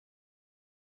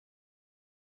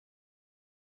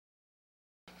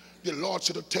The Lord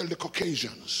said to tell the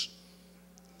Caucasians,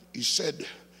 he said,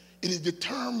 it is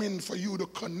determined for you to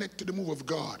connect to the move of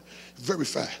God very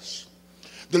fast.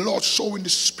 The Lord showing the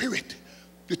spirit,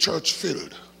 the church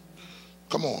filled.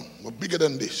 Come on, we're bigger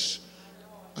than this.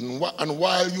 And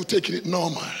while you taking it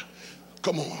normal,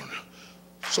 come on,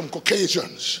 some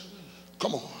Caucasians,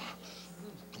 come on,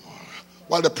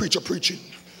 while the preacher preaching,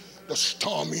 the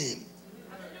storming,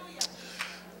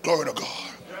 glory to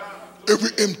God, every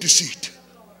empty seat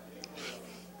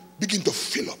begin to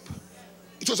fill up.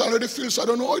 It was already filled, so I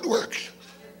don't know how it works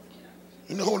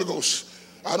in the Holy Ghost.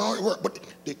 I don't know how it works, but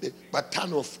by the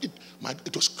time of it,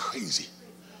 it was crazy.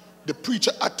 The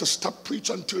preacher had to stop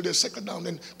preaching until they settled down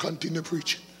and continue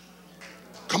preaching.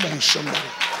 Come on, somebody.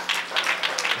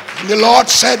 And the Lord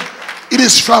said, it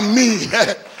is from me.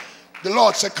 The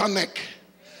Lord said, connect.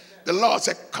 The Lord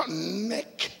said,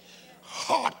 connect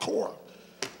hardcore.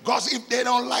 Because if they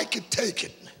don't like it, take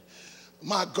it.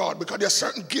 My God, because there are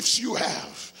certain gifts you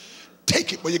have.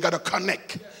 Take it, but you got to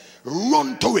connect.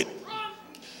 Run to it.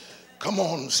 Come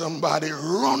on, somebody.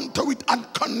 Run to it and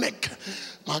connect.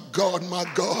 My God, my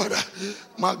God,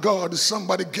 my God.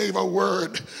 Somebody gave a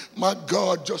word. My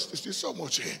God, justice is so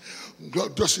much.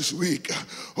 Just this week.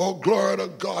 Oh, glory to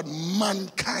God.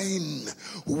 Mankind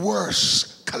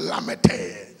worst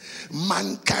calamity.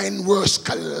 Mankind worst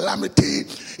calamity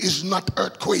is not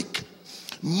earthquake.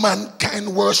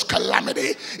 Mankind worst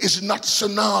calamity is not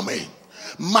tsunami.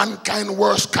 Mankind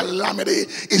worst calamity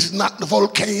is not the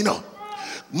volcano.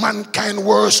 Mankind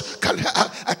worst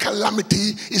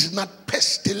calamity is not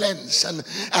pestilence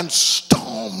and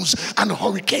storms and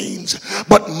hurricanes,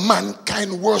 but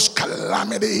mankind worst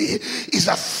calamity is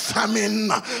a famine,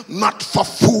 not for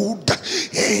food,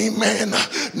 amen,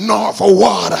 nor for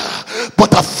water,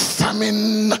 but a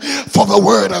famine for the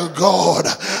word of God,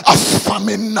 a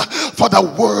famine for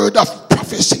the word of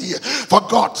prophecy. For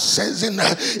God says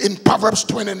in Proverbs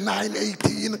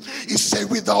 29:18, he said,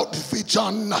 without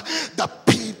vision the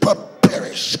people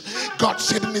perish. God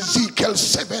said in Ezekiel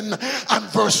 7 and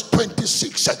verse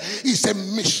 26, he said,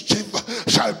 mischief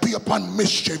shall be upon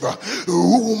mischief,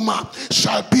 rumor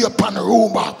shall be upon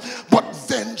rumor, but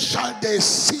then shall they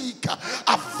seek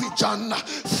a vision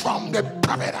from the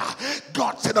prophet.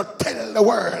 God said to tell the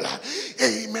world,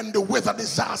 amen, the weather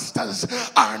disasters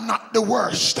are not the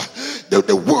worst.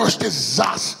 The worst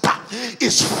disaster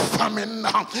is famine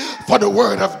for the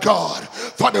word of God,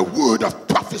 for the word of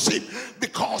prophecy,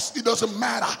 because it doesn't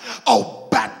matter how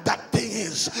bad that thing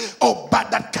is, how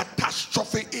bad that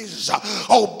catastrophe is,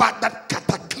 how bad that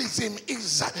cataclysm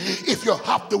is. If you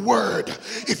have the word,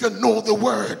 if you know the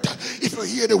word, if you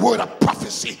hear the word of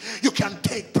prophecy, you can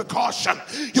take precaution.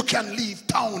 You can leave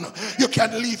town, you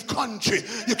can leave country,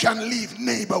 you can leave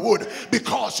neighborhood,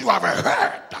 because you have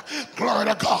heard. Glory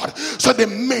to God. So the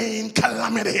main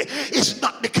calamity is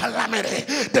not the calamity.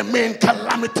 The main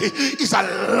calamity is a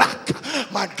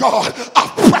lack, my God,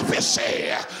 of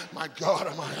prophecy. My God,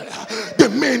 the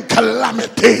main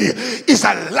calamity is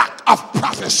a lack of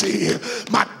prophecy.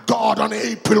 My God, on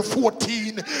April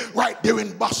 14, right there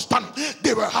in Boston,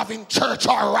 they were having church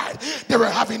all right. They were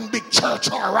having big church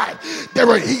all right. They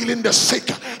were healing the sick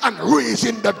and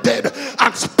raising the dead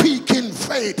and speaking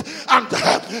faith. And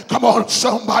come on,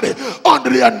 somebody, under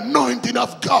the anointing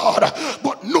of God,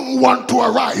 but no one to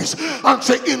arise and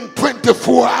say in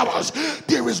 24 hours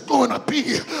there is going to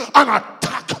be an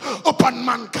attack upon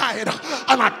mankind,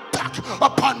 an attack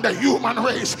upon the human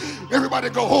race. Everybody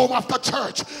go home after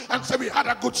church and say we had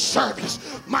a good service.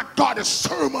 My God, the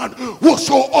sermon was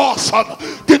so awesome.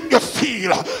 Didn't you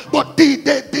feel? But they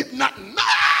did not know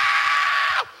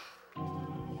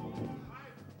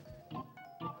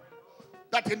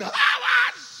that in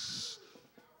hours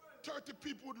 30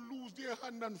 people would lose their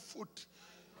hand and foot.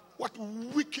 What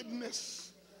wickedness.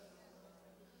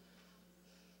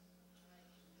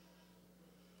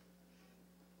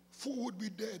 Four would be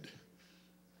dead,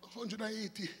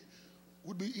 180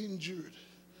 would be injured,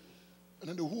 and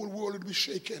then the whole world would be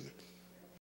shaken.